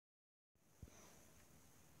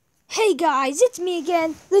Hey guys, it's me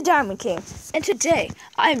again, the Diamond King, and today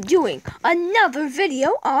I'm doing another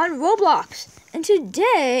video on Roblox. And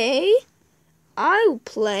today I'll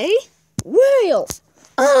play Wheel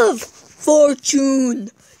of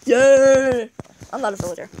Fortune. Yeah! I'm not a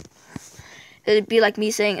villager. It'd be like me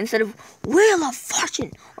saying, instead of Wheel of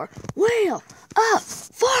Fortune or Wheel of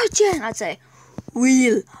Fortune, I'd say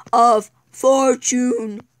Wheel of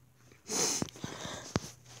Fortune.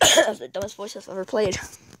 That's the dumbest voice I've ever played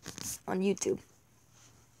on YouTube.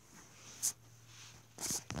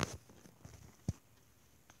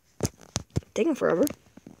 Taking forever.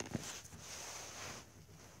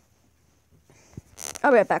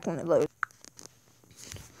 I'll be right back when it loads.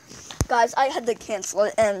 Guys, I had to cancel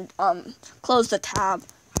it and close the tab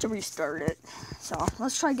to restart it. So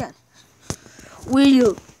let's try again.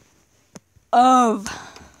 Wheel of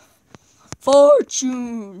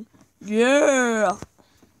Fortune. Yeah.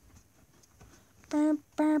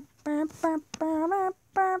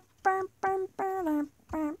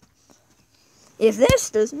 If this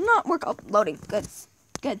does not work, oh, loading. Good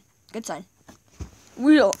sign.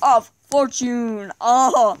 Wheel of Fortune.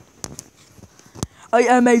 Oh, I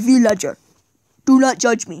am a villager. Do not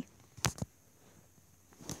judge me.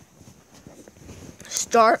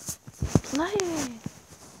 Start playing.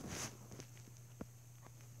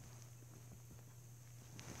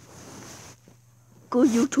 Go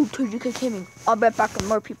YouTube to Gaming. I'll bet back when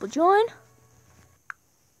more people join.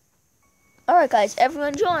 Alright guys,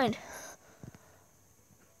 everyone joined.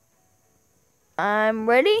 I'm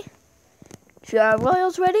ready.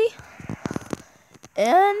 Royal's ready.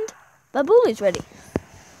 And Babouli's ready.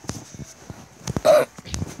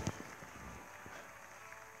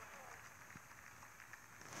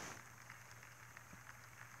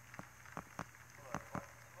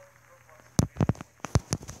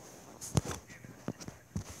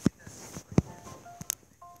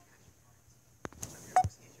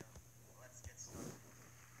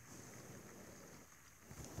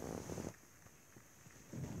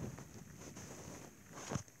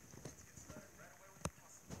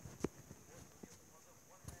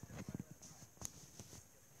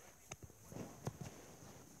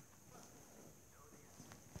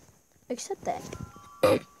 Except that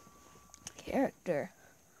character.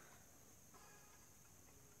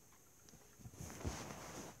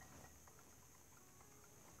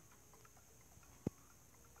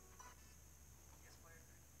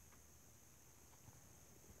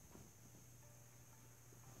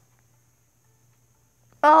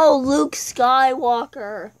 Oh, Luke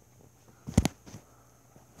Skywalker.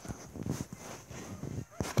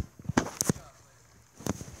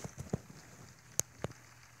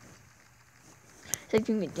 Like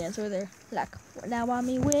you can dance over there. Like, now on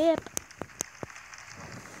me whip.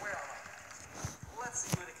 Where am I? Let's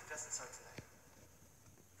see who the contestants are tonight.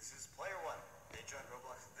 This is player 1. They joined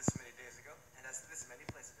Roblox this many days ago and has this many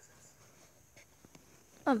place visits.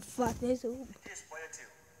 I'm 5 days old. Here's player 2.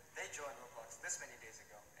 They joined Roblox this many days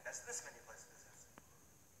ago and has this many place visits.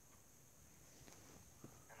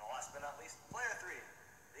 And last but not least, player 3.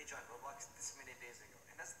 They joined Roblox this many days ago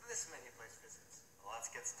and has this many place visits. Let's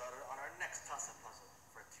get started on our next toss-up puzzle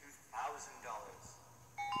for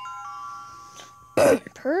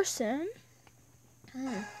 $2,000. Person?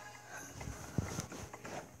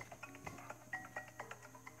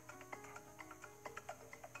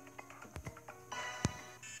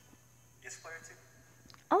 Yes, player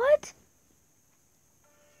 2. What?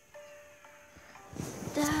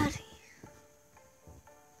 Daddy.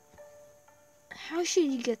 How should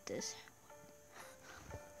you get this?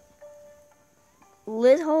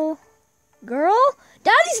 Little girl?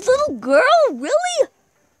 Daddy's little girl? Really?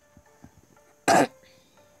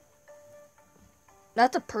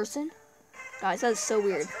 That's a person? Guys, that is so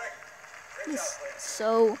weird. It's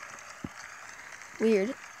so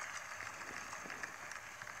weird.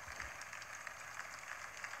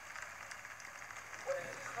 What an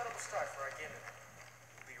incredible start for our game tonight.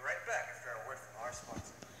 We'll be right back after a word from our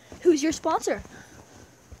sponsor. Who's your sponsor?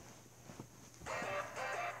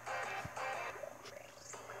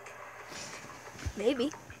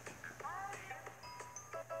 Maybe.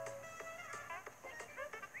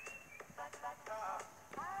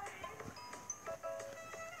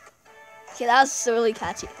 Okay, that was really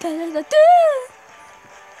catchy. Welcome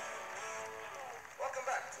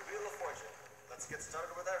back to Wheel of Fortune. Let's get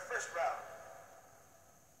started with our first round.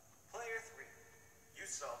 Player 3, you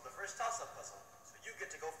solved the first toss-up puzzle, so you get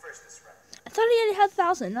to go first this round. I thought he only had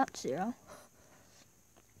 1,000, not 0.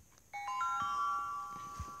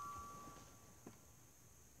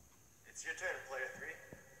 It's your turn, player 3.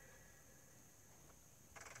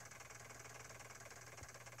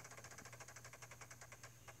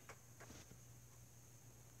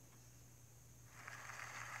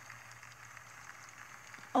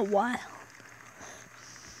 a while.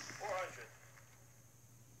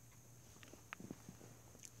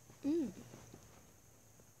 400.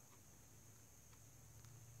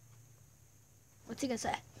 What's he gonna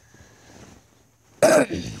say? Yep.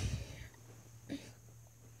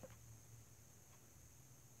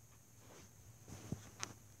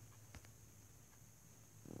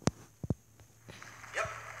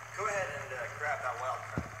 Go ahead and grab that wild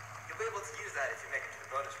card. You'll be able to use that if you make it to the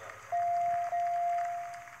bonus round.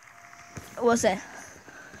 What's it?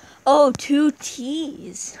 Oh, 2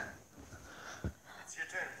 T's. It's your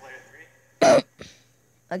turn, player 3.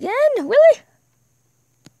 Again? Really?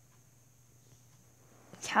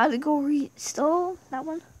 Category still that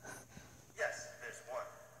one? Yes, there's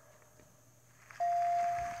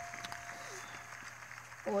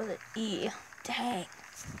one. Or was it E? Dang.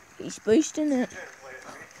 He's boosting it. Turn, player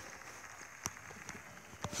 3.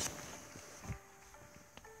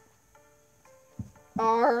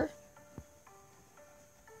 R.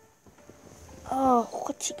 Oh,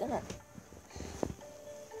 what's he gonna?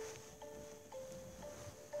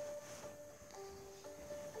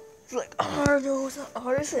 It's like R. No, it's not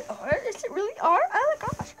R. Is it R? Is it really R? Oh my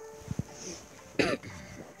gosh.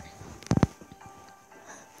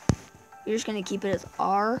 You're just gonna keep it as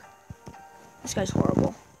R. This guy's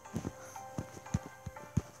horrible.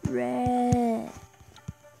 Red.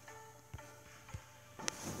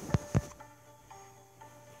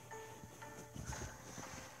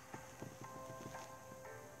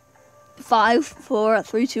 Five, four,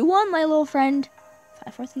 three, two, one, my little friend.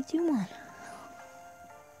 5, 4, 3, 2, 1.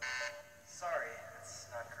 Sorry, that's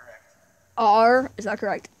not correct. R is not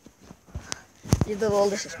correct. You the little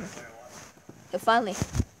Turn, disrespect. player 1. And finally,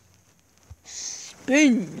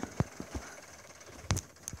 spin.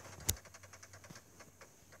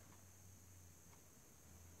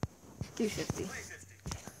 $3.50. 350.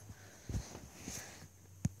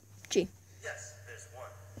 G. Yes, there's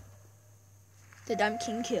one. The Diamond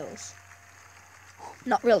King kills.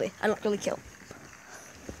 Not really. I don't really kill.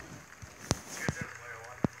 It's your turn, player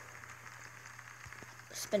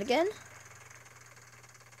 1. Spin again.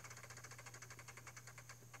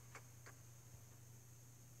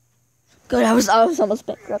 Good. I was almost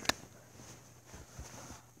bankrupt.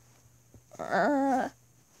 F.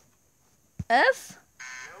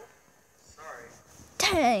 Nope. Sorry.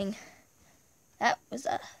 Dang. That was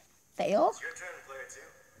a fail. It's your turn, player 2.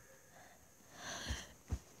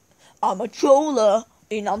 I'm a troller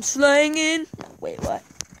and I'm slanging. Wait, what?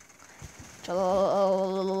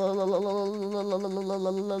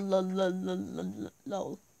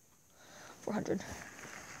 Lol. 400.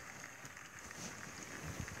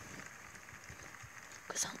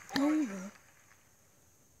 Cause I'm over.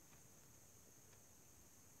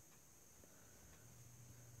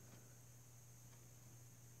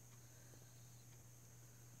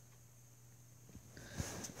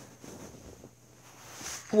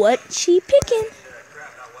 What she picking? Grab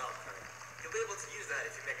that wild card. You'll be able to use that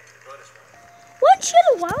if you make it to the bonus round. What? She had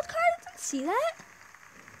a wild card? I didn't see that.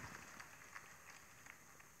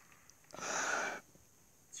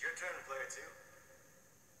 It's your turn, player 2.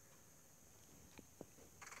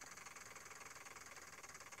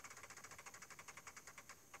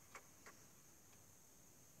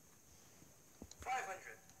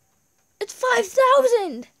 $500. It's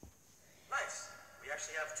 5,000. Nice. We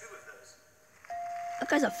actually have 2 of those. That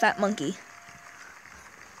guy's a fat monkey.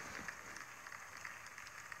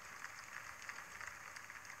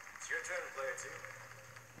 It's your turn, player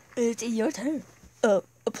 2. It's your turn. Oh,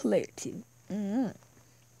 a player two.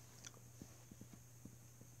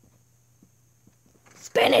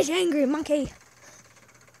 Spanish angry monkey.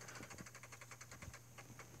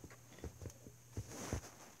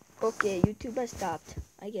 Okay, YouTube has stopped.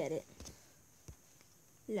 I get it.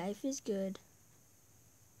 Life is good.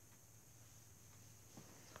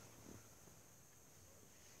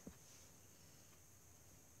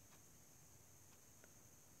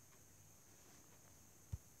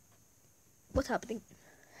 What's happening?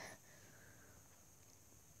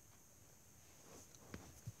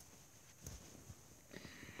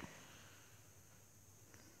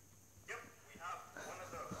 Yep, we have one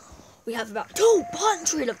of those. We have about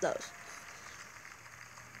 200 of those.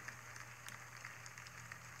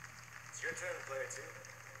 It's your turn, player 2.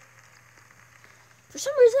 For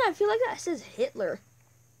some reason, I feel like that says Hitler.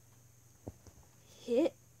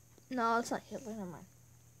 No, it's not Hitler. Never mind.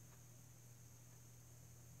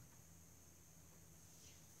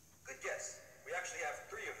 Good guess. We actually have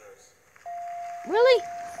 3 of those. Really?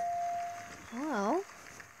 Well.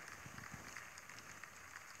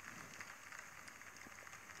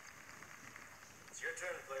 It's your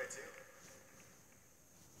turn, player 2.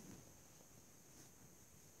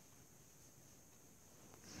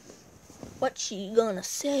 What's she gonna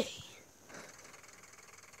say?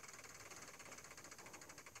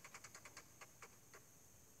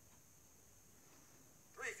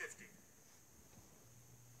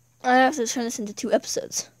 I have to turn this into 2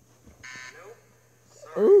 episodes. Nope.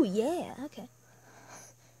 Sorry. Oh, yeah, okay.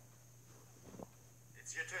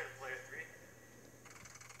 It's your turn, player 3.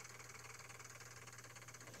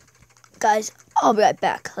 Guys, I'll be right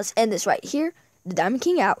back. Let's end this right here. The Diamond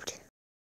King out.